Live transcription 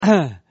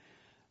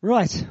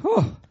Right.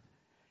 Oh,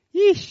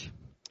 yeesh.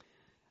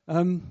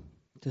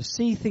 To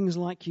see things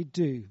like you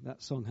do,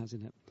 that song has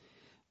in it.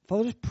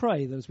 Father, just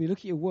pray that as we look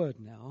at your word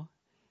now,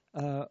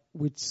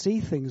 we'd see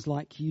things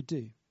like you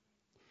do.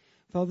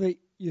 Father,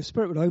 your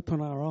Spirit would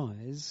open our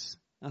eyes,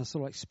 our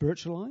sort of like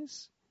spiritual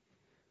eyes,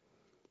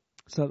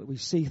 so that we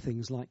see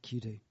things like you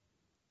do.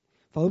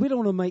 Father, we don't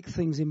want to make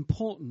things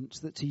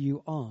important that to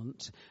you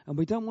aren't, and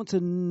we don't want to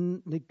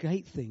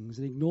negate things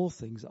and ignore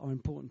things that are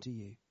important to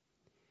you.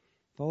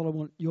 Father, I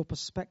want your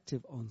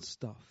perspective on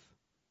stuff.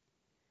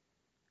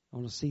 I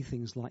want to see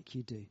things like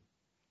you do.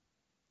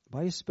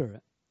 By your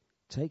Spirit,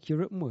 take your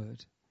written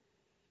word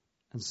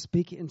and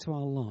speak it into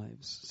our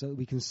lives so that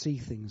we can see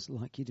things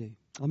like you do.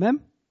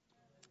 Amen?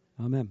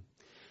 Amen.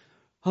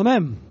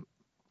 Amen.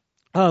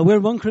 We're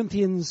in 1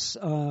 Corinthians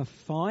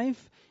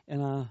 5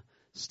 in our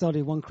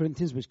study of 1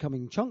 Corinthians, which come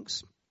in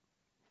chunks.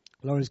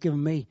 Laura's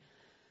given me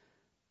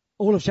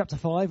all of chapter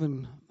 5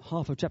 and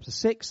half of chapter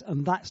 6,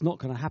 and that's not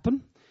going to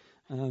happen.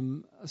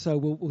 So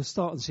we'll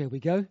start and see how we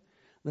go.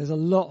 There's a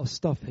lot of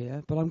stuff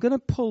here, but I'm going to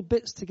pull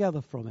bits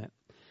together from it.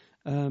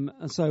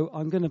 And so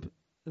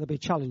there'll be a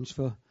challenge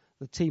for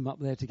the team up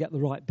there to get the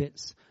right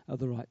bits at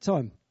the right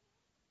time.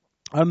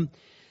 I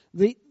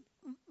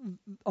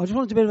just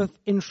wanted a bit of an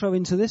intro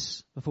into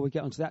this before we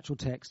get onto the actual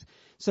text.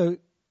 So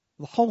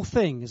the whole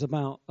thing is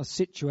about a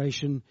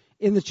situation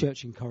in the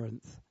church in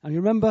Corinth. And you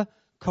remember,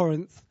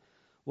 Corinth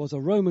was a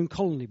Roman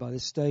colony by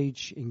this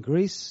stage in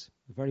Greece,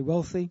 very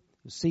wealthy,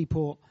 a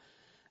seaport.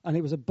 And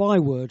it was a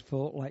byword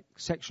for like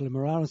sexual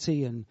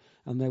immorality, and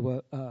there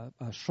were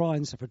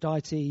shrines,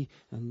 Aphrodite,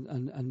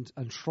 and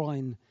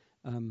shrine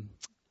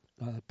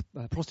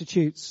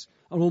prostitutes,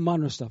 and all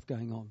manner of stuff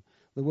going on.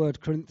 The word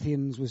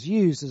Corinthians was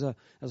used as a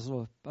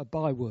sort of a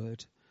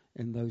byword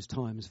in those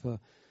times for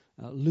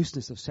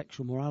looseness of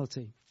sexual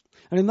morality.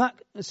 And in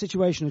that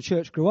situation, a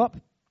church grew up.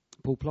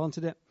 Paul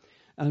planted it,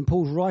 and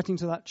Paul's writing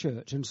to that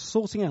church and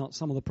sorting out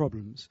some of the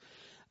problems.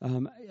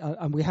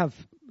 And we have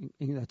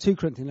 2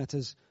 Corinthian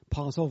letters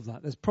part of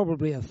that. There's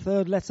probably a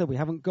third letter we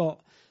haven't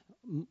got.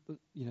 The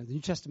New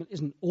Testament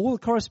isn't all the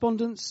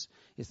correspondence.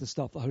 It's the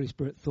stuff the Holy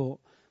Spirit thought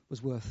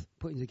was worth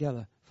putting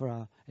together for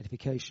our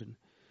edification.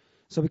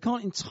 So we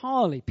can't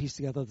entirely piece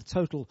together the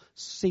total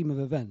seam of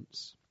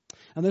events.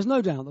 And there's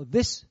no doubt that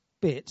this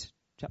bit,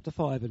 chapter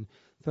 5 and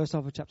first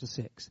half of chapter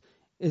 6,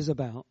 is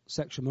about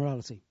sexual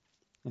morality.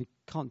 And you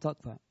can't duck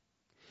that.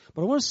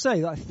 But I want to say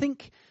that I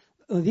think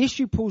the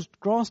issue Paul's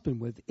grasping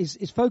with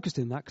is focused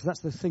in that, because that's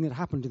the thing that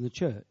happened in the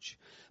church.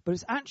 But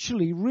it's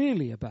actually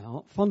really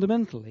about,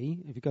 fundamentally,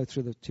 if you go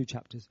through the 2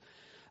 chapters,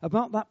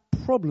 about that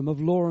problem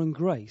of law and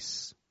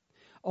grace,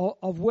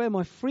 of where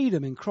my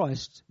freedom in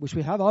Christ, which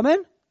we have,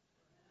 amen,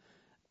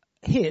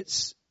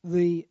 hits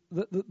the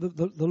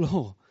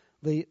law,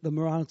 the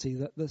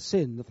morality, the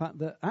sin, the fact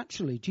that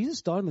actually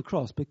Jesus died on the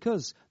cross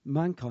because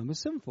mankind was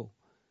sinful.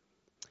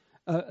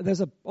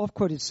 There's a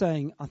oft-quoted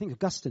saying, I think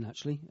Augustine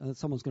actually,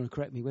 someone's going to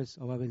correct me,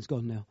 Owen's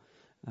gone now,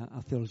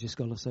 our theology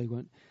scholar, so he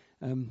won't.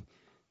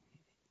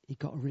 He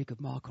got a really good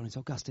mark on his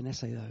Augustine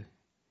essay though.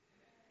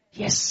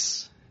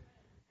 Yes!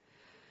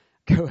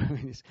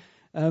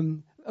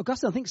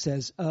 Augustine, I think,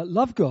 says,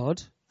 love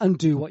God and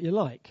do what you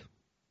like.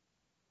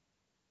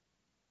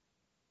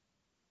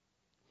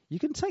 You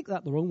can take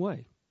that the wrong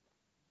way.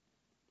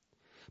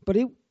 But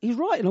he's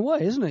right in a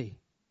way, isn't he?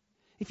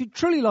 If you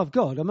truly love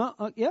God,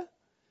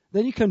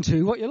 then you can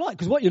do what you like,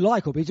 because what you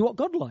like will be to what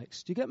God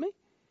likes. Do you get me?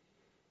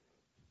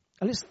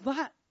 And it's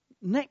that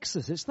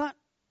nexus, it's that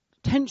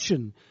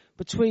tension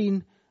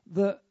between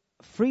the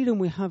freedom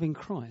we have in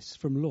Christ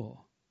from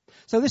law.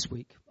 So this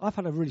week, I've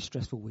had a really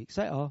stressful week.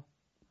 Say it.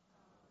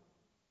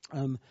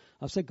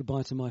 I've said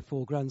goodbye to my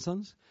 4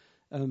 grandsons.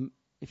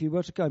 If you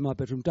were to go in my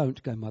bedroom,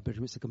 don't go in my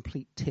bedroom. It's a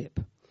complete tip.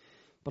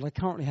 But I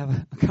currently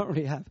have,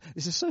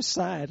 this is so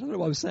sad, I don't know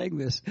why I'm saying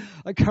this,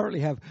 I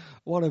currently have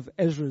one of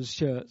Ezra's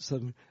shirts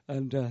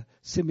and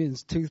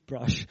Simeon's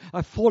toothbrush. I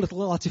have 4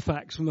 little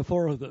artifacts from the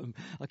 4 of them.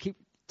 I keep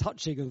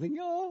touching and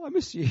thinking, I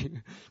miss you.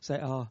 Say,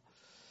 and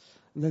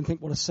then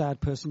think, what a sad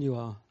person you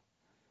are.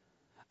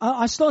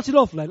 I started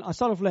off Lent,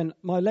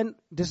 my Lent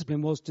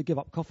discipline was to give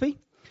up coffee.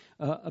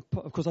 Of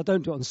course, I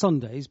don't do it on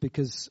Sundays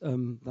because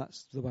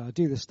that's the way I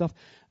do this stuff.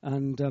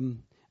 And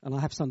I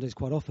have Sundays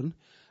quite often.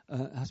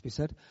 It has to be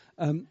said.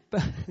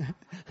 But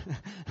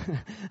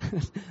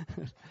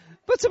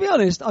to be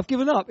honest, I've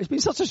given up. It's been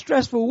such a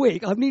stressful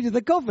week. I've needed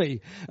the coffee.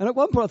 And at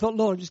one point I thought,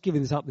 Lord, I'm just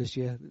giving this up this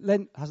year.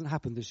 Lent hasn't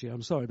happened this year.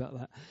 I'm sorry about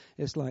that.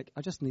 It's like,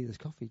 I just need this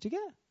coffee. Do you get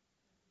it?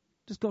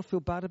 Does God feel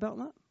bad about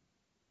that?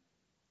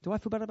 Do I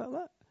feel bad about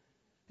that?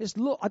 It's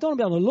law. I don't want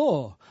to be on the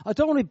law. I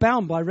don't want to be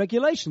bound by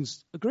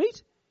regulations. Agreed?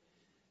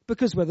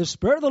 Because where the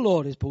Spirit of the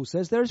Lord is, Paul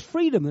says, there is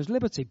freedom, there's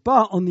liberty.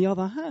 But on the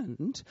other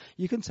hand,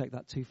 you can take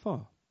that too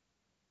far.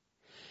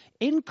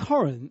 In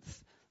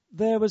Corinth,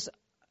 there was,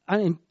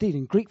 and indeed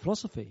in Greek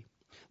philosophy,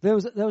 there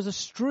was a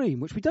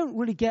stream which we don't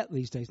really get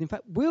these days. In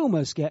fact, we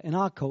almost get in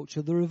our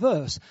culture the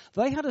reverse.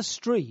 They had a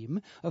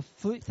stream of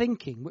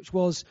thinking which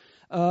was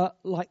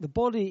like the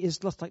body is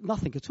just like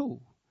nothing at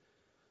all.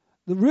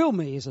 the real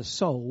me is a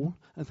soul.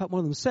 In fact, one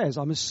of them says,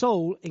 I'm a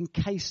soul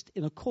encased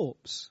in a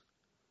corpse.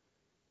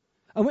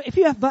 And if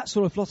you have that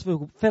sort of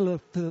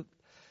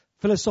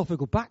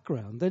philosophical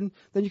background, then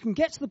you can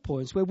get to the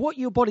point where what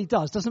your body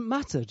does doesn't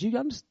matter. Do you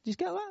get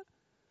that?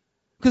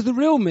 Because the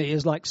real me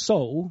is like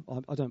soul.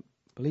 I don't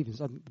believe in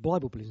the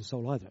Bible believes in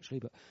soul either, actually,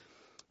 but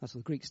that's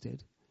what the Greeks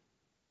did.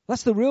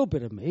 That's the real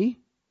bit of me,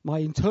 my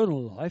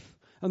internal life,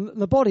 and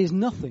the body is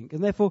nothing.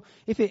 And therefore,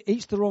 if it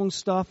eats the wrong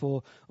stuff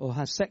or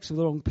has sex with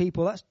the wrong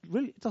people,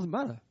 it doesn't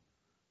matter.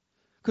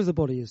 Because the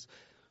body is.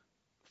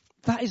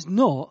 That is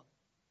not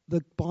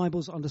the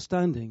Bible's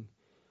understanding.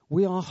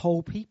 We are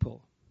whole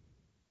people.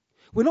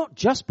 We're not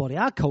just body.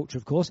 Our culture,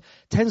 of course,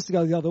 tends to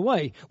go the other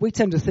way. We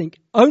tend to think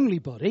only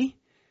body,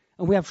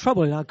 and we have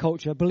trouble in our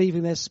culture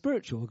believing they're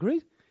spiritual.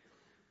 Agreed?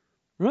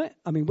 Right?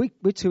 I mean,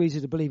 we're too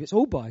easy to believe it's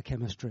all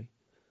biochemistry,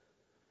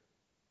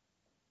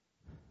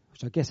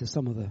 which I guess is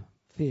some of the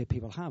fear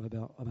people have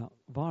about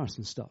virus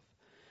and stuff.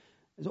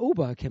 It's all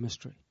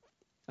biochemistry,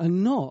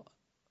 and not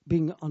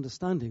being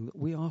understanding that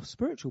we are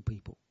spiritual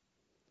people.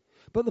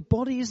 But the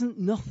body isn't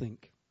nothing.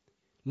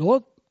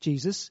 Lord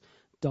Jesus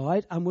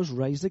died and was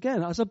raised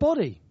again as a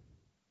body.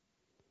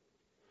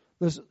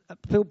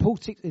 Paul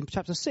in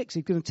chapter 6,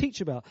 he's going to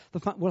teach about the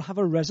fact we'll have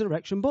a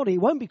resurrection body.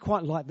 It won't be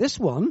quite like this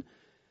one,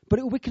 but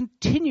it will be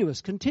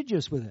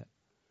contiguous with it.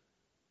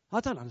 I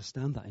don't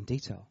understand that in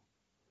detail.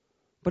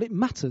 But it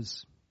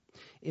matters.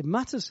 It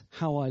matters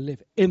how I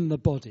live in the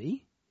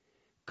body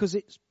because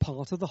it's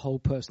part of the whole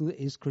person that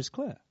is Chris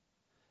Clare.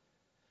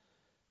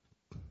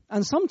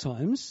 And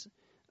sometimes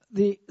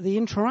the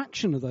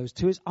interaction of those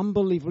two is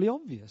unbelievably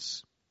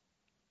obvious.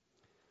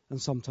 And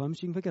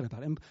sometimes you can forget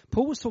about it. And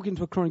Paul was talking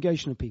to a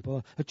congregation of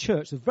people, a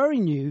church that's very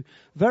new,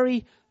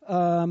 very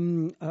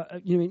in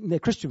their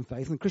Christian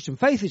faith. And Christian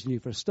faith is new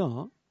for a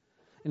start,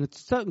 in a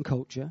certain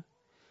culture.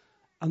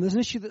 And there's an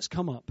issue that's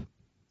come up.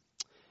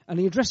 And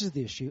he addresses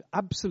the issue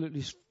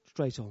absolutely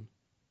straight on.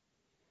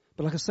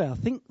 But like I say, I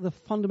think the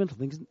fundamental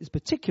thing is this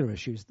particular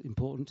issue is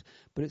important,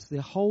 but it's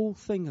the whole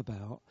thing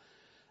about,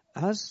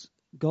 as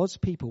God's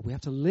people, we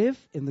have to live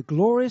in the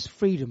glorious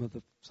freedom of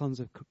the sons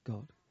of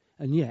God,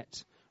 and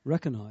yet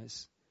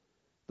recognize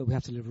that we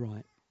have to live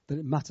right, that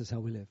it matters how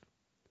we live,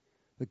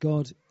 that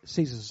God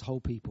sees us as whole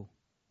people.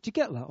 Do you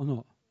get that or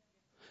not?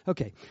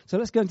 Okay, so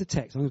let's go into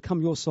text. I'm going to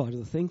come your side of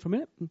the thing for a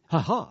minute.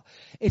 Ha-ha.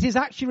 It is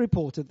actually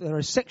reported that there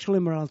is sexual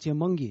immorality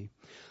among you,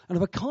 and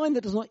of a kind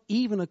that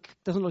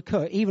doesn't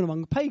occur even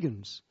among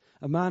pagans.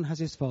 A man has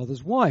his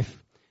father's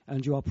wife,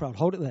 and you are proud.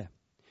 Hold it there.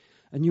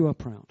 And you are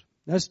proud.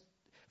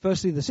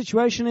 Firstly, the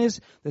situation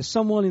is there's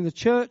someone in the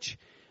church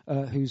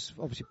who's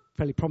obviously a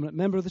fairly prominent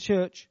member of the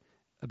church,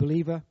 a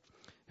believer,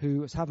 who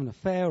was having an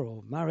affair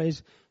or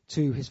married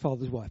to his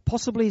father's wife.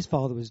 Possibly his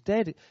father was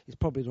dead. It's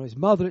probably not his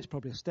mother. It's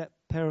probably a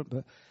step-parent,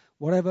 but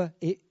whatever.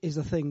 It is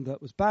a thing that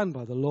was banned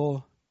by the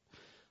law.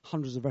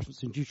 Hundreds of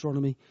references in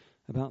Deuteronomy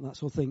about that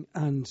sort of thing,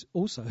 and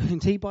also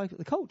indeed by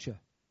the culture.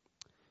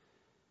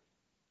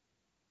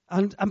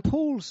 And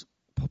Paul's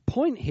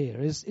point here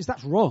is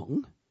that's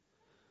wrong,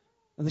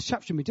 and this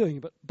chapter shouldn't be doing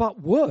it,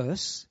 but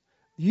worse,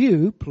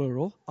 you,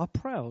 plural, are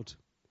proud.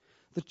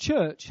 The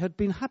church had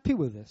been happy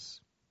with this.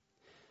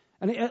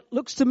 And it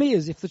looks to me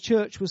as if the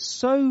church was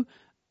so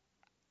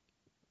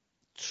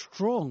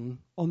strong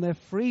on their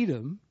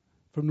freedom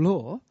from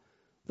law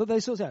that they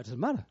sort of said, it doesn't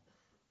matter.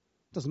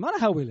 It doesn't matter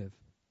how we live.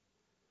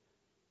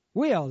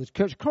 We are the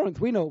Church of Corinth.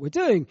 We know what we're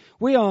doing.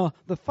 We are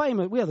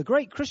the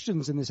great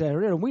Christians in this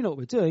area, and we know what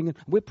we're doing, and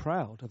we're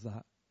proud of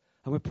that.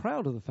 And we're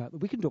proud of the fact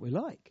that we can do what we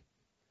like.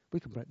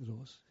 We can break the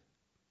laws.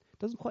 It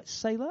doesn't quite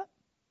say that.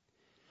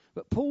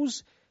 But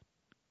Paul's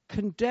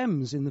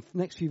condemns in the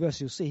next few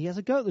verses, you'll see, he has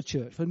a go at the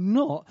church for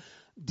not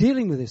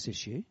dealing with this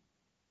issue,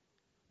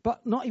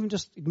 but not even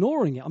just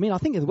ignoring it. I mean, I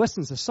think in the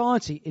Western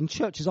society, in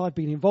churches I've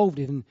been involved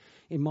in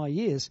my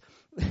years,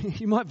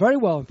 you might very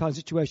well have found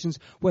situations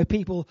where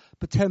people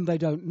pretend they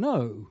don't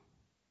know,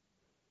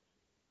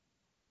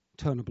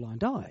 turn a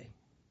blind eye.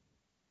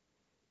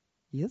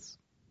 Yes?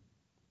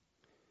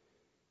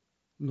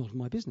 Not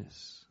my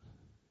business.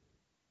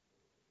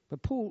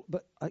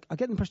 But I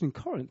get the impression in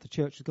Corinth, the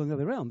church is going the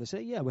other way around. They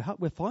say, yeah,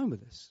 we're fine with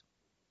this.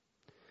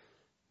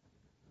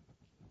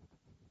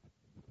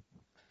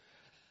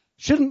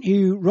 Shouldn't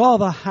you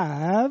rather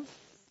have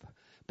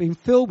been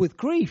filled with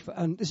grief?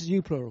 And this is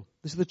you, plural.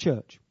 This is the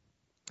church.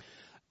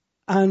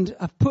 And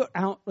have put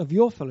out of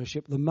your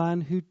fellowship the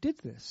man who did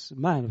this.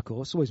 Man, of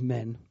course, always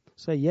men.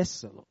 Say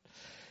yes a lot.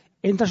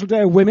 International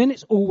Day of Women,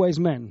 it's always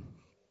men.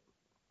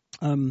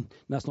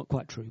 That's not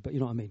quite true, but you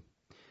know what I mean.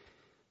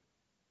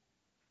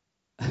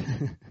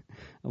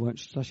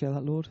 Shall I share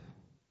that, Lord?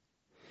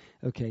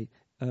 Okay.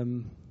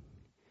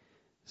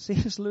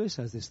 C.S. Lewis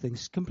has this thing.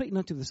 It's completely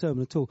not to the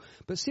sermon at all.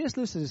 But C.S.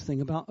 Lewis has this thing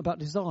about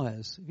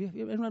desires.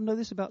 Anyone know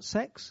this about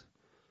sex?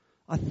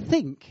 I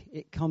think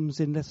it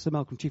comes in Sir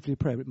Malcolm Chiefly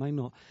Prayer, but it may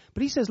not.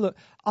 But he says, look,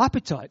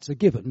 appetites are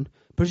given,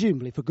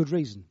 presumably for good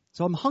reason.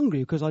 So I'm hungry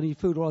because I need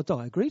food or I'll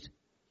die. Agreed?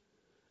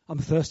 I'm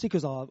thirsty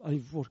because I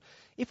need water.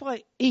 If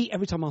I eat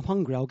every time I'm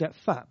hungry, I'll get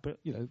fat, but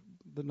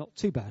not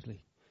too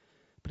badly.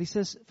 But he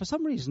says, for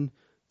some reason,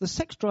 the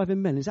sex drive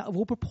in men is out of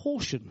all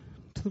proportion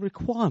to the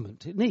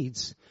requirement it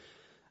needs.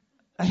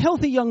 A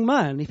healthy young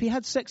man, if he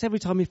had sex every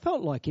time he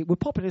felt like it, would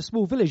pop in a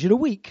small village in a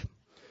week.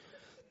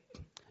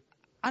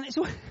 And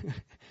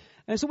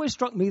it's always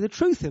struck me the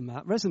truth in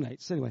that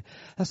resonates. Anyway,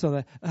 that's all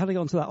there. How do I get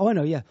on to that? Oh, I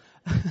know, yeah.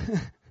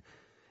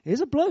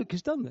 Here's a bloke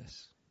who's done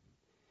this.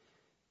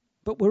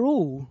 But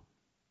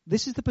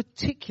this is the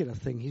particular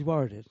thing he's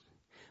worried at.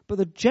 But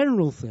the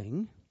general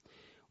thing,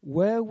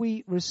 where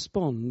we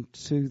respond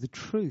to the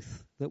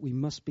truth that we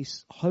must be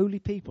holy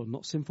people,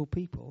 not sinful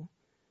people,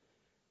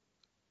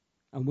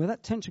 and where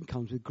that tension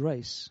comes with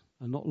grace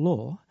and not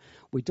law,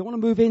 we don't want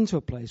to move into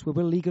a place where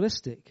we're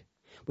legalistic.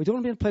 We don't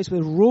want to be in a place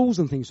where there's rules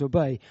and things to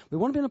obey. We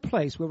want to be in a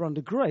place where we're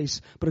under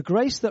grace, but a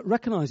grace that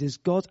recognizes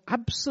God's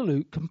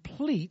absolute,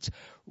 complete,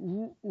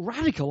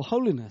 radical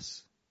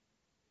holiness.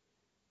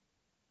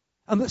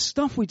 And that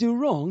stuff we do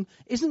wrong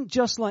isn't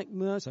just like,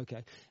 no, it's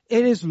okay.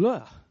 It is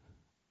law.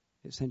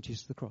 It sent you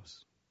to the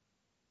cross.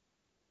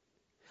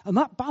 And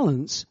that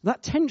balance,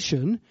 that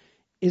tension,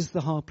 is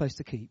the hard place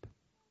to keep.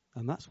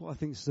 And that's what I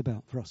think this is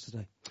about for us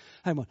today.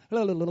 Hang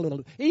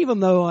on. Even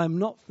though I'm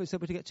not, is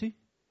that what to get to?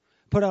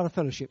 Put out of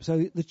fellowship.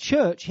 So the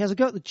church, he has a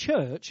go at the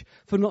church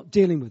for not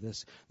dealing with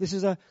this. This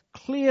is a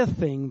clear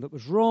thing that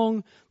was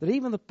wrong, that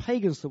even the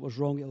pagans thought was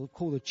wrong. It'll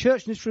call the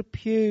church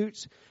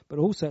disrepute, but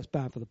also it's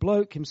bad for the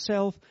bloke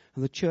himself,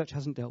 and the church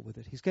hasn't dealt with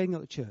it. He's getting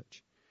at the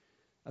church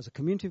as a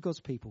community of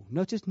God's people.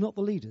 Notice, not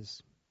the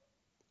leaders.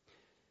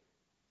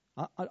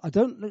 I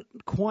don't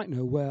quite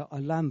know where I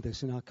land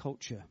this in our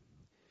culture.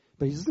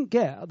 But he doesn't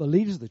get at the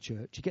leaders of the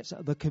church. He gets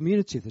at the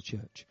community of the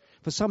church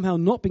for somehow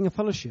not being a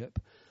fellowship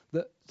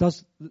that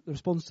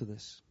responds to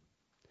this.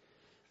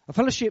 A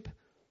fellowship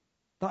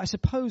that I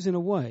suppose in a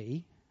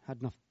way had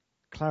enough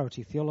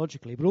clarity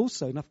theologically, but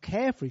also enough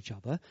care for each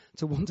other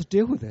to want to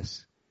deal with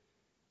this.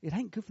 It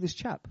ain't good for this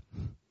chap.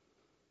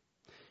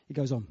 He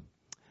goes on.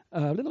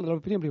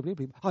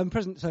 I'm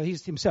present, so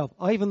he's himself.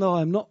 Even though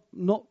I'm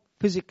not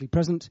physically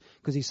present,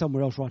 because he's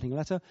somewhere else writing a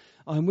letter,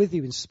 I'm with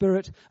you in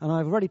spirit, and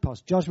I've already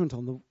passed judgment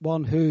on the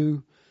one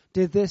who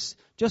did this,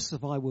 just as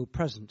I will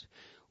present.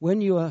 When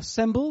you are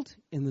assembled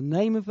in the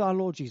name of our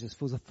Lord Jesus,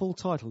 for the full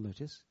title,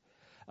 notice,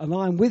 and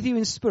I am with you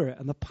in spirit,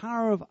 and the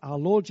power of our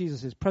Lord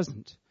Jesus is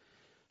present,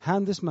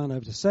 hand this man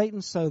over to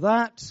Satan, so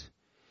that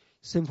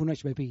sinful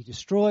nature may be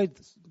destroyed,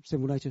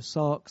 sinful nature,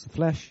 sarks, the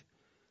flesh,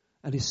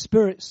 and his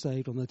spirit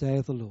saved on the day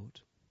of the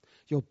Lord.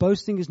 Your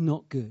boasting is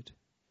not good.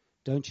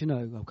 Don't you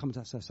know? I'll come to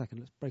that in a second.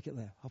 Let's break it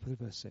there. Halfway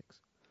through verse 6.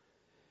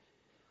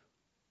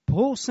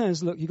 Paul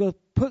says, look, you've got to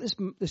put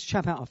this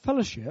chap out of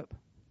fellowship,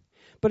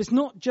 but it's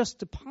not just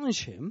to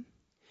punish him.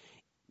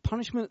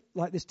 Punishment,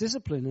 like this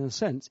discipline in a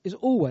sense, is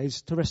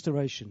always to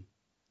restoration.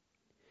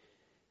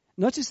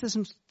 Notice there's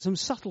some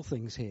subtle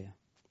things here.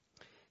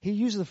 He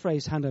uses the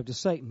phrase hand over to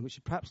Satan, which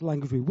is perhaps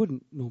language we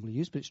wouldn't normally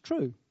use, but it's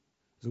true.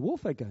 There's a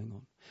warfare going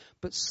on.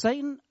 But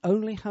Satan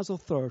only has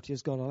authority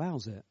as God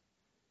allows it.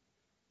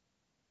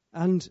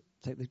 And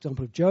take the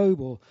example of Job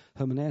or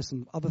Hymenaeus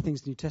and other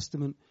things in the New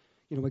Testament,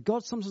 where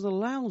God sometimes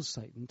allows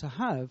Satan to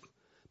have,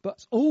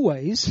 but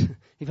always, if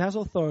he has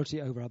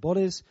authority over our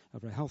bodies,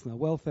 over our health and our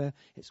welfare,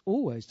 it's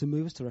always to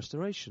move us to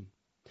restoration.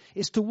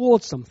 It's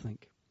towards something.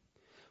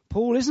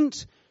 Paul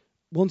isn't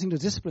wanting to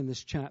discipline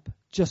this chap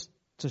just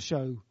to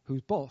show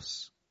who's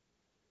boss.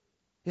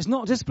 It's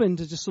not discipline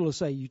to just sort of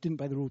say, you didn't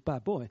obey the rules,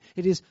 bad boy.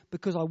 It is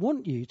because I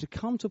want you to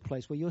come to a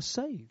place where you're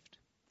saved.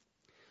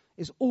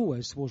 It's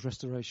always towards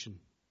restoration.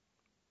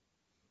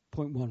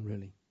 Point one,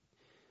 really.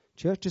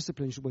 Church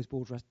discipline should always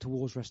be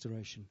towards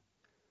restoration.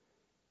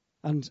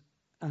 And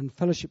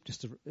fellowship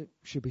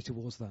should be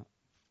towards that.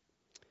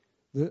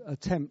 The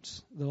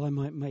attempt that I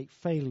might make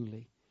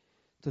failingly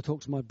to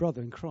talk to my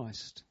brother in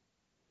Christ,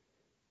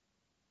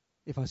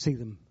 if I see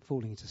them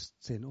falling into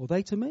sin, or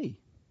they to me,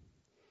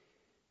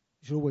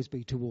 should always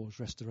be towards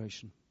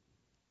restoration.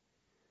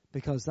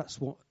 Because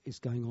that's what is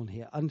going on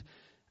here.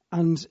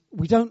 And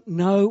we don't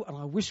know, and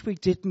I wish we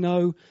did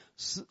know.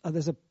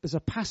 There's a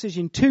passage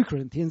in 2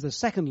 Corinthians, the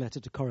second letter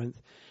to Corinth,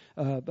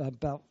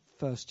 about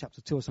first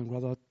chapter 2 or something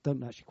rather. I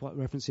don't actually quite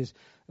references.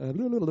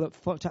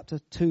 Chapter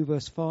 2,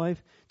 verse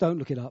 5. Don't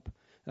look it up.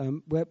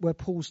 Where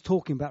Paul's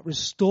talking about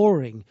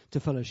restoring to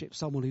fellowship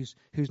someone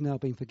who's now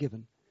been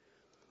forgiven,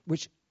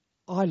 which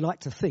I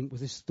like to think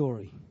was this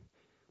story.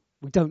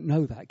 We don't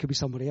know that. It could be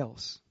somebody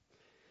else,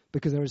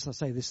 because there is, I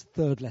say, this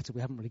third letter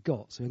we haven't really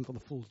got, so we haven't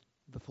got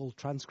the full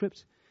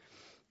transcript.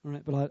 All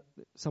right, but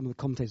some of the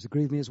commentators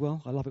agree with me as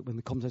well. I love it when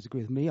the commentators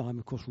agree with me. I'm,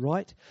 of course,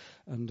 right,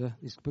 and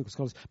these book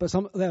scholars. But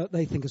some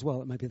they think as well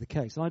that may be the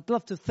case. And I'd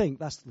love to think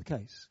that's the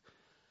case.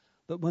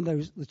 That when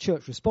the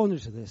church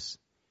responded to this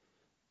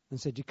and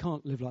said, you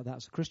can't live like that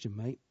as a Christian,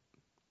 mate,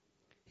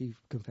 he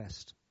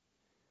confessed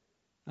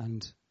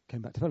and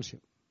came back to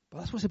fellowship. But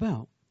that's what it's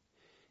about.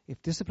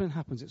 If discipline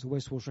happens, it's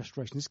always towards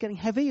restoration. It's getting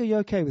heavy. Are you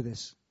okay with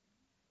this?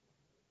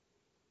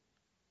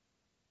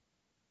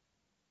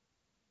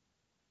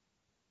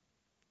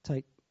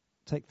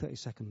 Take 30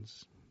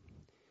 seconds.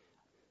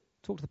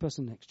 Talk to the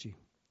person next to you.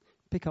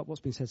 Pick up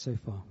what's been said so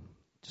far.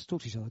 Just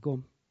talk to each other. Go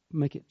on.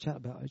 make it chat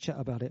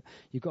about it.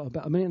 You've got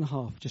about a minute and a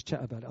half, just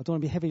chat about it. I don't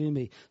want to be heavy on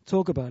me.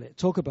 Talk about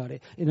it,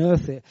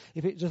 unearth it.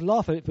 If it, just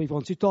laugh at it if you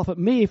want to, laugh at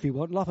me if you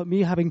want, laugh at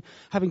me having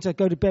to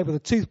go to bed with a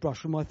toothbrush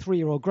from my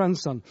 3-year-old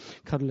grandson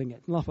cuddling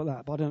it. Laugh at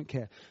that, but I don't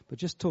care. But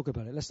just talk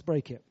about it. Let's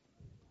break it.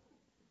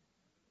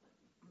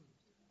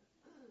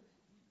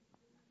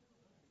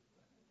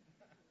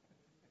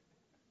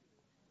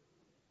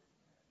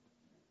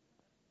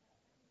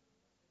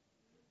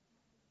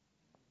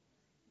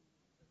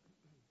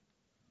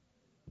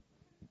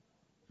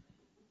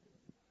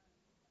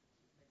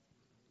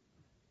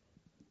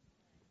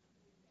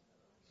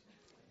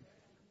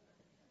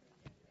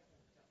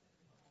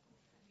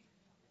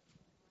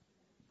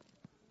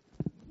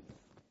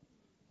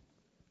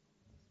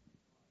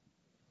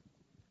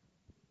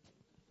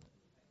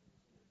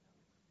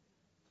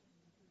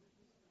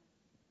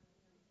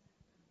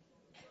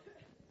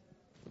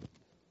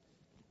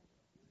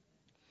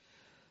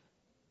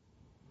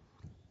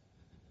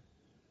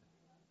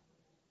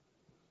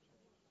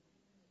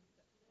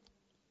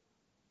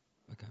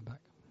 We're going back.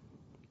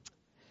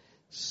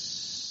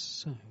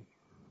 So,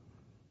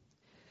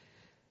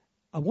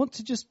 I want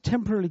to just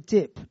temporarily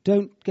dip.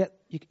 Don't get...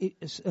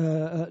 what's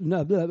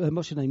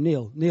your name?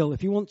 Neil. Neil,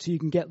 if you want to, you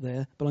can get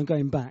there, but I'm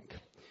going back.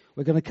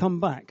 We're going to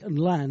come back and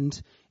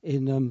land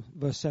in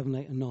verse 7,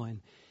 8, and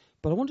 9.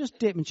 But I want to just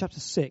dip in chapter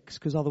 6,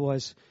 because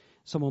otherwise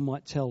someone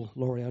might tell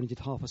Laurie I only did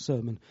half a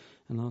sermon,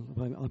 and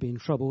I'll be in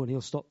trouble, and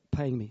he'll stop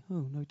paying me.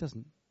 Oh, no, he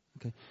doesn't.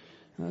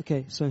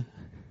 Okay, so...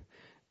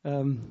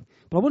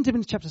 but I want to dip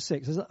into chapter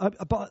 6.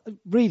 But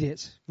read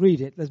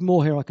it. There's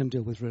more here I can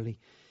deal with, really.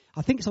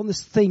 I think it's on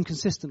this theme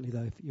consistently,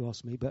 though, if you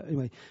ask me. But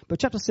anyway,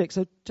 chapter 6,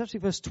 so chapter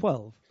 6, verse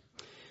 12.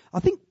 I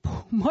think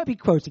Paul might be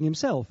quoting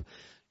himself.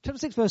 Chapter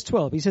 6, verse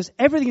 12, he says,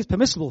 everything is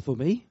permissible for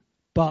me,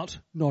 but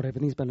not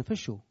everything is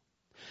beneficial.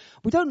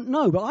 We don't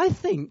know, but I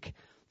think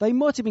they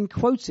might have been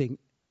quoting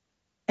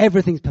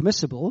everything's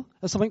permissible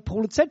as something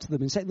Paul had said to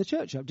them in setting the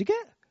church up. Do you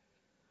get?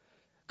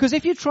 Because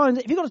if you've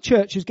got a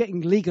church who's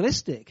getting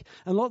legalistic,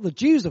 and a lot of the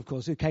Jews, of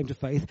course, who came to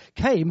faith,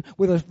 came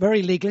with a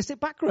very legalistic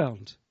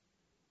background.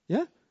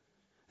 Yeah?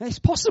 And it's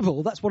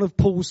possible that's one of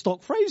Paul's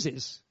stock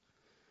phrases.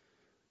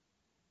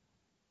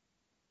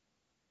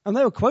 And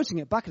they were quoting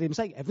it back at him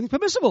saying, everything's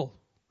permissible.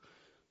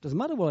 Doesn't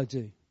matter what I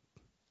do.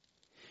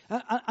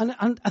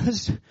 And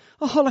there's,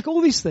 like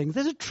all these things,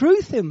 there's a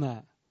truth in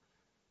that.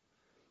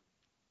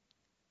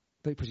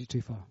 But it pushes you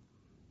too far.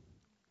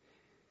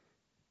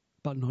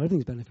 But not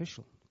everything's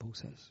beneficial, Paul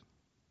says.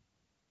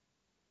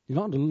 You're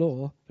not under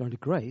law, you're under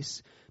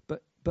grace,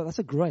 but that's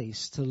a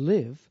grace to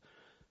live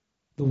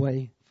the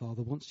way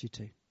Father wants you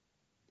to.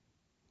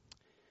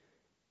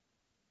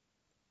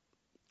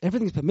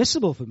 Everything's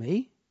permissible for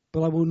me,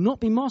 but I will not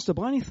be mastered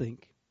by anything.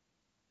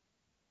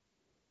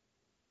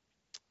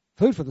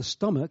 Food for the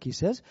stomach, he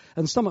says,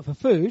 and stomach for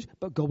food,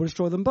 but God will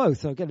destroy them both.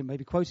 So again, it may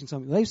be quoting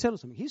something they've said or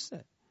something he's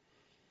said.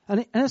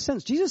 And in a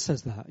sense, Jesus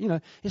says that.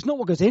 It's not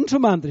what goes into a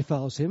man that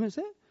defiles him, is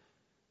it?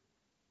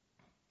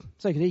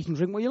 So you can eat and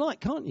drink what you like,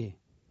 can't you?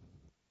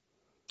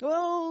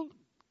 Well,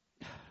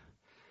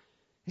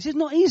 this is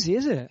not easy,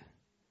 is it?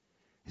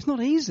 It's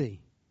not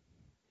easy.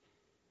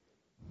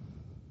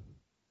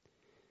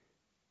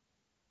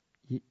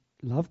 You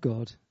love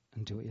God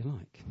and do what you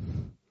like.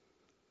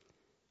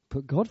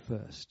 Put God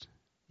first.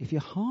 If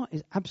your heart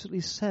is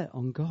absolutely set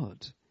on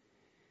God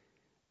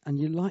and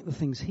you like the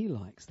things he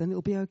likes, then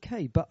it'll be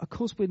okay. But, of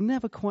course, we're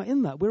never quite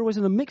in that. We're always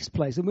in a mixed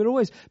place and we're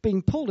always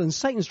being pulled and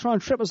Satan's trying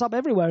to trip us up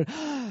everywhere.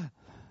 And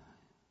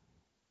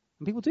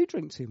people do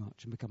drink too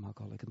much and become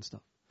alcoholic and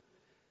stuff.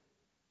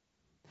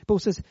 Paul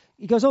says,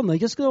 he goes on there,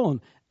 just go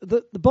on.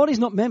 The body's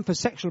not meant for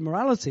sexual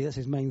immorality, that's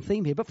his main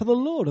theme here, but for the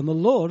Lord, and the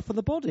Lord for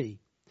the body.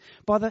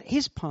 By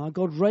his power,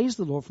 God raised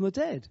the Lord from the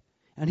dead,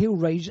 and he'll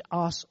raise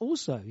us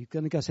also. He's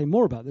going to go say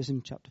more about this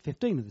in chapter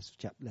 15 of this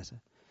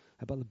letter,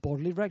 about the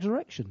bodily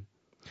resurrection.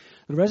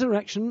 The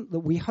resurrection that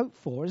we hope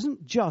for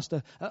isn't just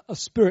a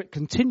spirit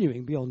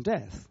continuing beyond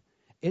death.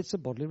 It's a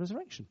bodily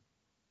resurrection.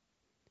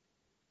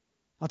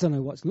 I don't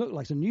know what it's going to look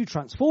like. It's a new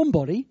transformed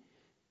body,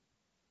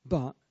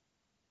 but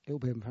it will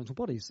be in transformed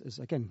bodies. As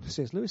again,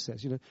 C.S. Lewis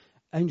says,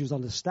 angels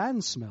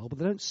understand smell, but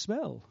they don't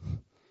smell.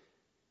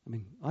 I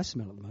mean, I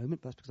smell at the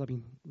moment, but that's because I've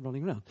been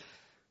running around.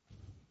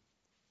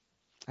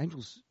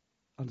 Angels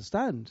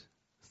understand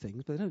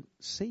things, but they don't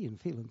see and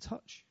feel and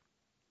touch.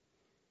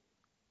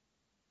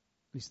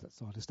 At least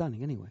that's our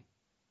understanding anyway.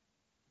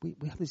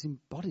 We have this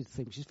embodied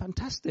thing, which is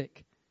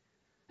fantastic.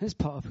 And it's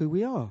part of who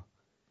we are.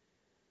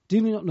 Do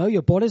you not know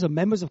your bodies are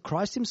members of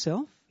Christ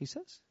himself, he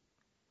says?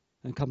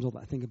 And comes on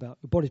that thing about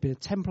your body's been a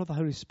temple of the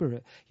Holy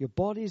Spirit. Your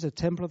body is a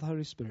temple of the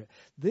Holy Spirit.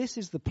 This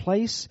is the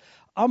place,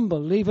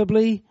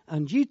 unbelievably,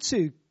 and you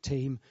too,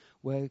 team,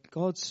 where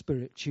God's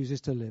Spirit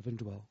chooses to live and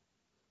dwell.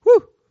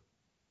 Woo!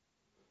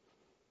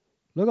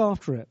 Look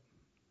after it.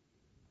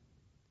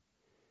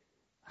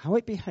 How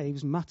it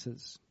behaves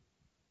matters.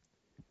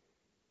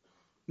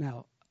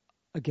 Now,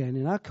 again,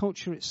 in our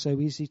culture, it's so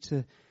easy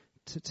to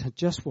to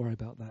just worry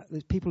about that.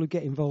 There's people who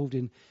get involved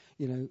in,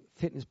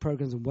 fitness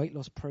programs and weight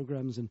loss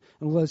programs and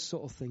all those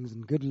sort of things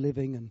and good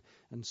living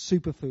and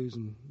superfoods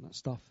and that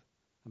stuff.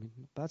 I mean,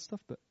 not bad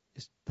stuff, but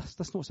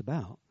that's not what it's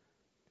about.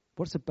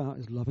 What it's about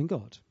is loving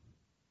God.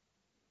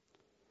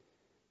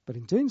 But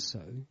in doing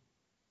so,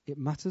 it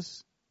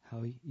matters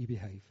how you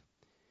behave.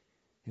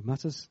 It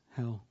matters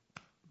how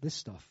this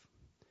stuff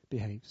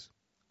behaves.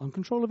 I'm in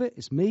control of it.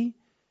 It's me,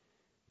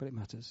 but it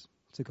matters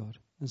to God.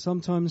 And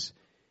sometimes,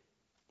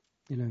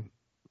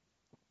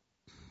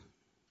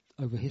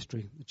 over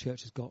history, the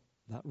church has got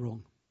that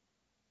wrong.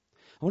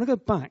 I want to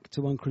go back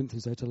to 1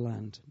 Corinthians, though, to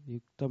land.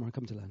 You don't worry,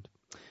 come to land.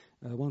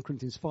 1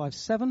 Corinthians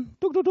 5:7.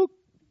 Dug, dug, dug.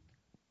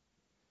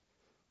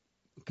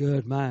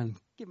 Good man.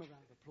 Give him a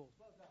round of applause.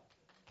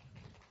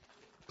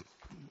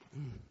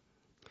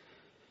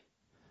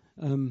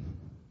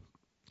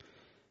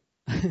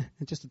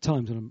 Just at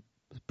times when I'm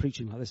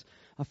preaching like this,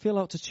 I feel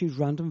like to choose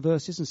random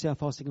verses and see how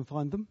fast I can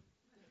find them.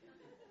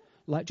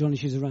 Like Johnny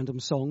chooses random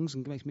songs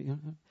and makes me,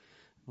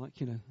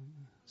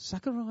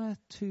 Zechariah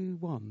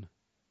 2:1.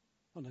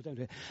 Oh, no, don't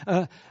do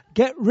it.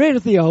 Get rid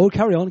of the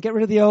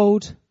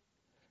old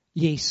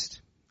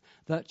yeast,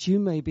 that you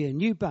may be a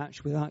new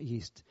batch without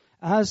yeast,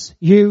 as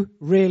you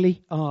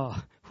really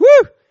are.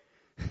 Woo!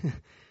 Do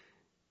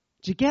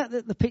you get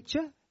the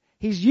picture?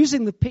 He's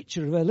using the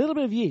picture of a little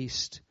bit of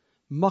yeast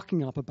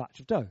mucking up a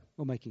batch of dough,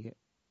 or making it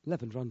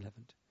leavened or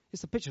unleavened.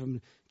 It's the picture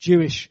from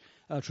Jewish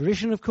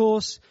tradition, of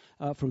course,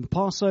 from the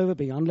Passover,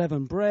 being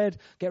unleavened bread.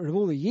 Get rid of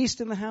all the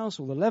yeast in the house,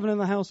 all the leaven in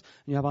the house,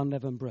 and you have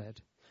unleavened bread.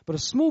 But a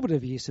small bit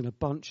of yeast in a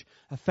bunch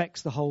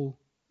affects the whole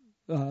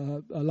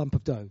lump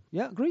of dough.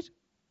 Yeah, agreed?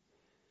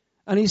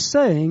 And he's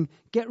saying,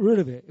 get rid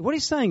of it. What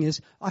he's saying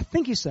is, I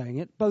think he's saying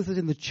it, both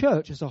in the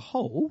church as a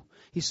whole,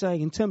 he's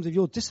saying in terms of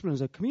your discipline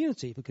as a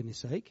community, for goodness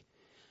sake,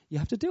 you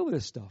have to deal with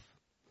this stuff.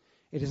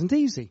 It isn't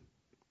easy.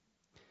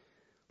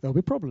 There'll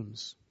be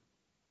problems.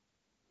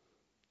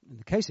 In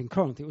the case in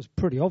Corinth, it was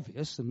pretty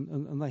obvious,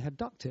 and they had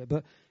ducked it.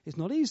 But it's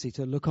not easy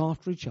to look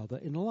after each other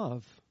in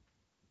love.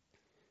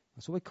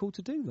 That's what we're called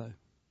to do, though.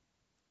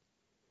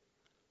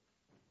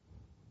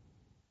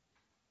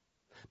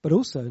 But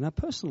also in our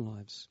personal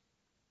lives.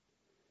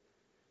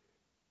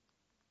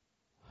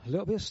 A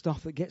little bit of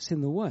stuff that gets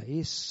in the way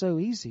is so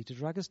easy to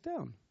drag us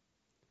down.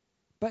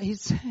 But he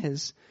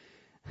says,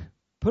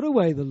 put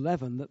away the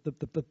leaven,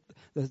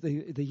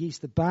 the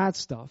yeast, the bad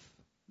stuff,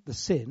 the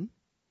sin,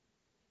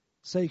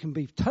 so you can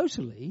be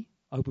totally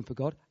open for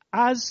God,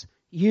 as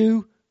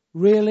you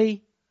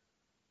really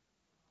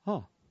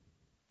are.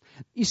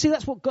 You see,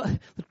 that's what God,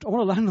 I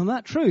want to land on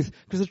that truth,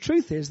 because the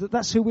truth is that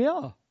that's who we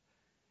are.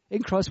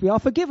 In Christ we are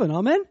forgiven,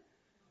 amen?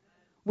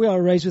 We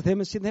are raised with him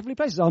and sit in heavenly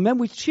places, amen?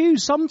 We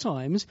choose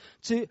sometimes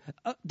to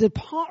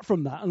depart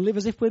from that and live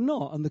as if we're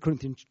not, and the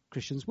Corinthian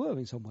Christians were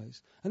in some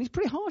ways. And he's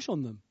pretty harsh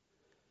on them.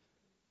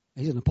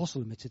 He's an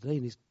apostle, admittedly,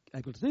 and he's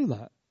able to do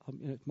that.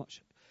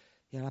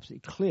 He had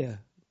absolutely clear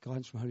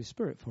guidance from the Holy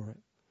Spirit for it.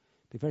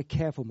 Be very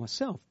careful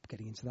myself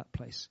getting into that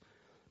place.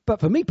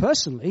 But for me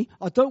personally,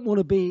 I don't want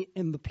to be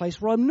in the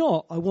place where I'm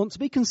not. I want to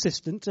be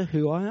consistent to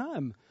who I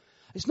am.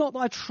 It's not that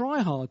I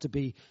try hard to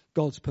be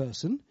God's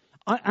person.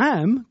 I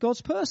am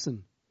God's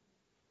person.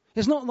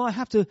 It's not that I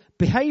have to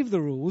behave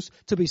the rules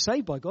to be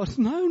saved by God.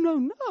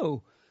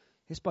 No.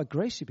 It's by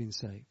grace you've been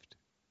saved.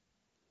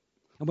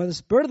 And where the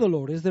Spirit of the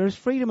Lord is, there is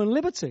freedom and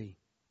liberty.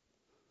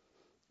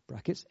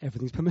 Brackets,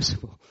 everything's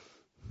permissible.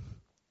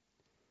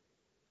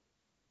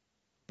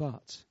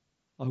 But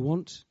I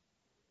want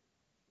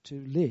to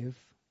live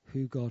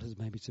who God has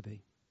made me to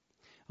be.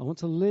 I want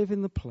to live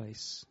in the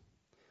place,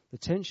 the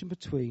tension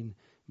between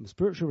the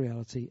spiritual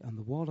reality and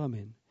the world I'm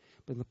in,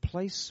 but in the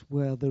place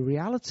where the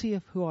reality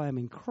of who I am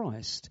in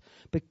Christ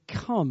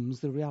becomes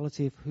the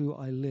reality of who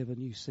I live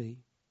and you see.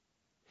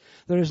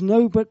 There is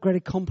no but greater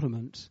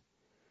compliment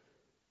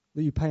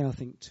that you pay, I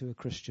think, to a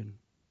Christian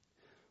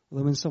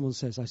than when someone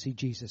says, I see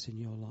Jesus in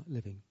your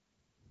living.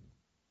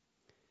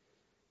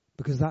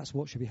 Because that's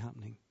what should be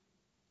happening.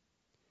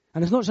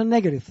 And it's not just a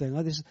negative thing.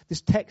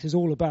 This text is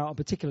all about a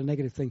particular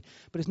negative thing,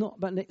 but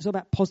it's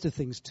about positive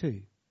things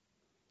too.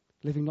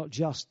 Living not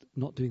just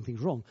not doing things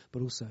wrong,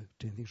 but also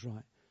doing things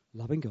right.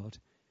 Loving God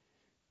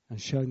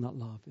and showing that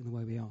love in the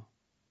way we are.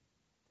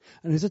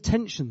 And there's a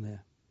tension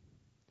there.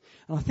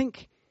 And I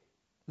think,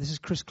 this is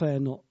Clare,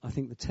 not I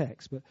think the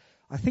text, but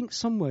I think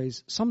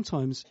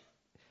sometimes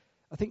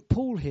I think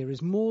Paul here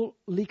is more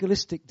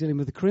legalistic dealing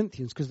with the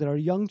Corinthians because they're a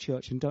young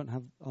church and don't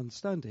have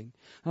understanding.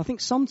 And I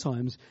think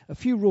sometimes a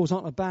few rules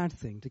aren't a bad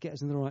thing to get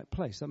us in the right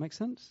place. That makes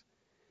sense?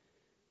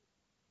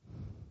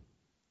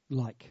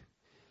 Like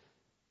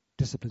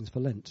disciplines for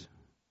Lent.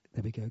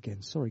 There we go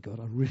again. Sorry, God,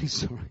 I'm really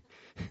sorry.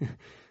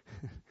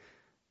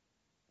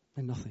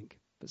 They're nothing.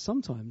 But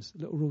sometimes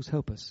little rules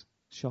help us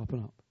sharpen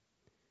up.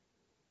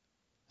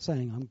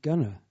 Saying, I'm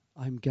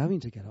going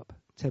to get up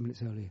 10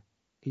 minutes earlier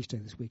each day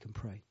this week and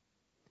pray.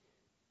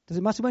 Does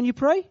it matter when you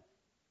pray?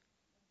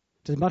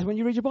 Does it matter when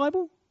you read your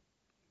Bible?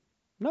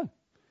 No.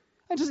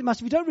 And does it matter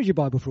if you don't read your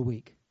Bible for a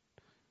week?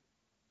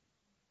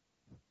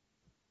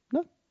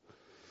 No. Do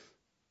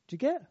you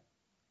get?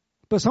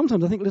 But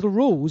sometimes I think little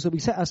rules that we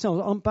set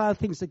ourselves aren't bad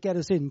things to get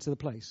us into the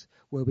place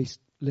where we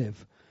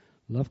live.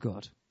 Love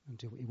God and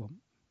do what you want.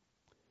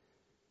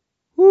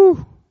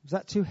 Woo! Is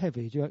that too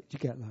heavy? Do you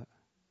get that?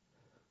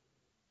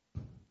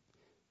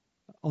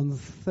 On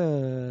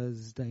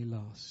Thursday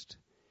last,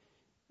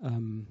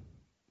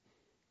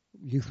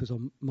 youth was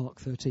on Mark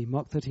 13.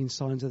 Mark 13,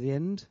 signs of the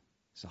end.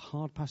 It's a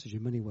hard passage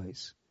in many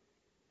ways.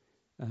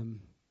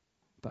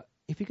 But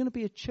if you're going to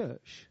be a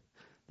church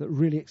that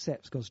really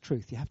accepts God's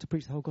truth, you have to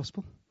preach the whole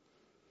gospel.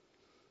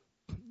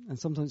 And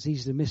sometimes it's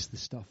easy to miss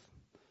this stuff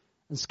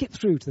and skip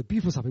through to the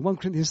beautiful stuff in 1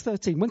 Corinthians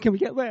 13. When can we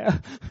get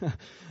there?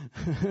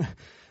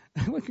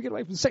 When can we get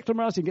away from secular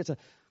morality and get to...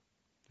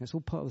 It's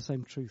all part of the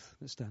same truth.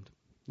 Let's stand.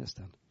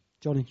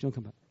 Johnny,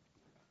 come back.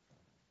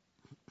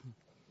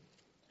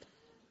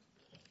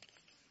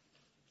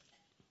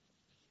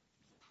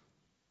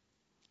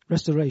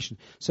 Restoration.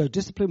 So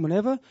discipline,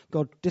 whenever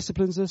God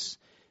disciplines us,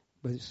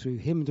 whether it's through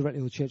him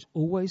directly or the church,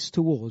 always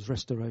towards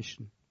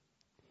restoration.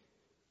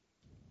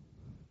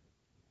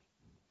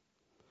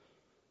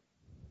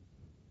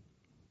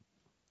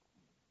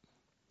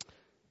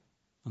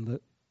 And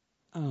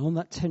on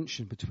that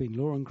tension between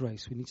law and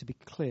grace, we need to be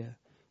clear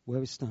where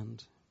we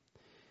stand.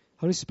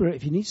 Holy Spirit,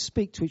 if you need to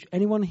speak to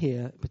anyone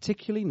here,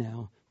 particularly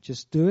now,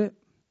 just do it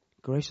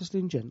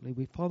graciously and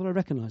gently. Father, I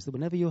recognize that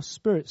whenever your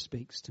Spirit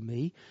speaks to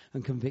me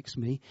and convicts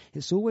me,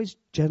 it's always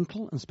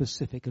gentle and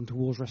specific and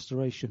towards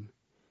restoration.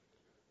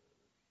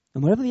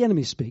 And whenever the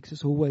enemy speaks,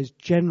 it's always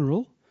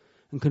general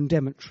and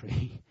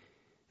condemnatory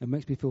and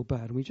makes me feel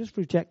bad. And we just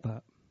reject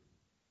that.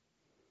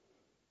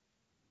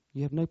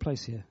 You have no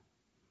place here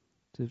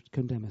to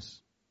condemn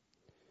us.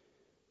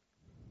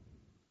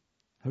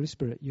 Holy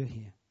Spirit, you're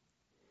here.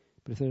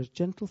 But if there's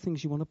gentle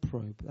things you want to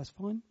probe, that's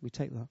fine. We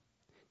take that.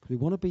 Because we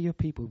want to be your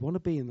people. We want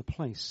to be in the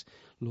place,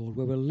 Lord,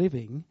 where we're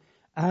living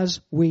as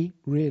we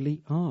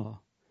really are.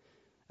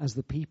 As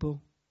the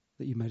people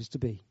that you made us to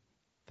be.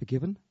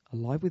 Forgiven,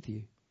 alive with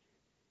you,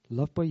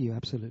 loved by you,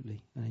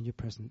 absolutely, and in your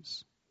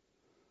presence.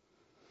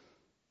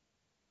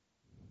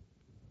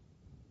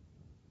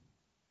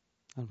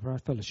 And for our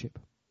fellowship.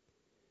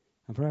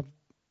 And for our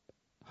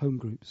home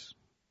groups.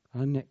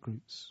 And our net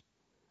groups.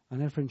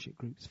 And our friendship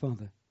groups,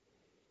 Father.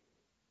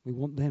 We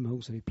want them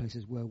also to be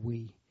places where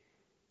we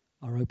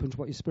are open to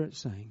what your Spirit's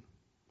saying,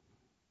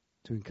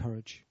 to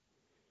encourage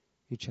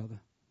each other.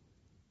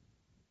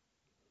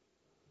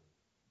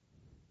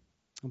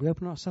 And we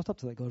open ourselves up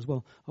to that, God, as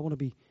well. I want to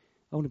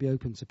be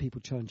open to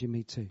people challenging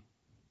me too.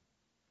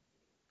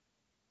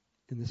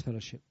 In this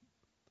fellowship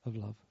of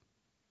love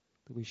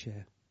that we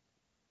share.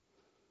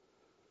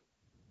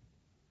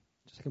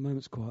 Just take a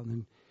moment's quiet, and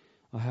then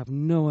I have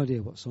no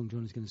idea what song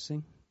John is going to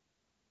sing.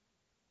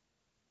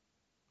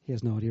 He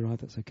has no idea either,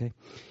 that's okay.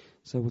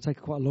 So we'll take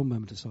quite a long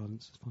moment of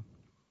silence. It's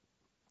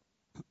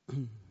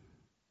fine.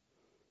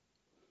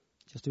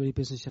 Just do any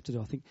business you have to do.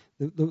 I think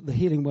the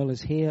healing well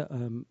is here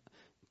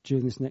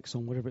during this next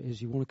song. Whatever it is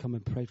you want to come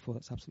and pray for,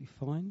 that's absolutely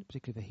fine,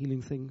 particularly for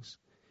healing things,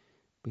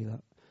 be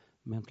that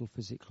mental,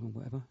 physical, or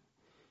whatever,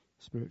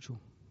 spiritual.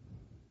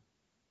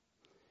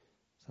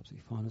 It's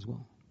absolutely fine as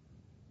well.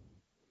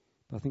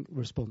 But I think the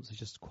response is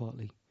just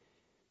quietly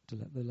to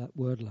let the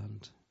word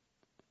land.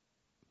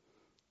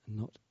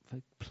 And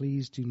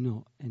please do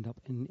not end up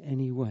in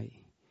any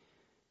way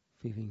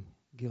feeling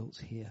guilt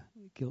here.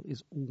 Guilt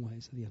is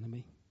always the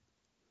enemy.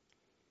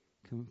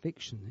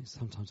 Conviction is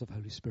sometimes of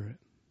Holy Spirit.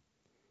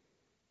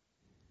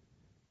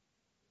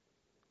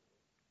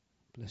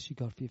 Bless you,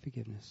 God, for your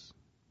forgiveness.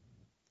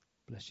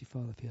 Bless you,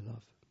 Father, for your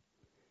love.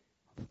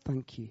 Father,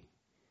 thank you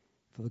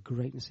for the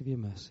greatness of your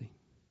mercy.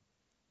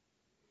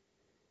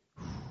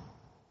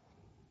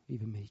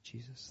 Even me,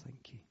 Jesus,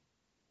 thank you.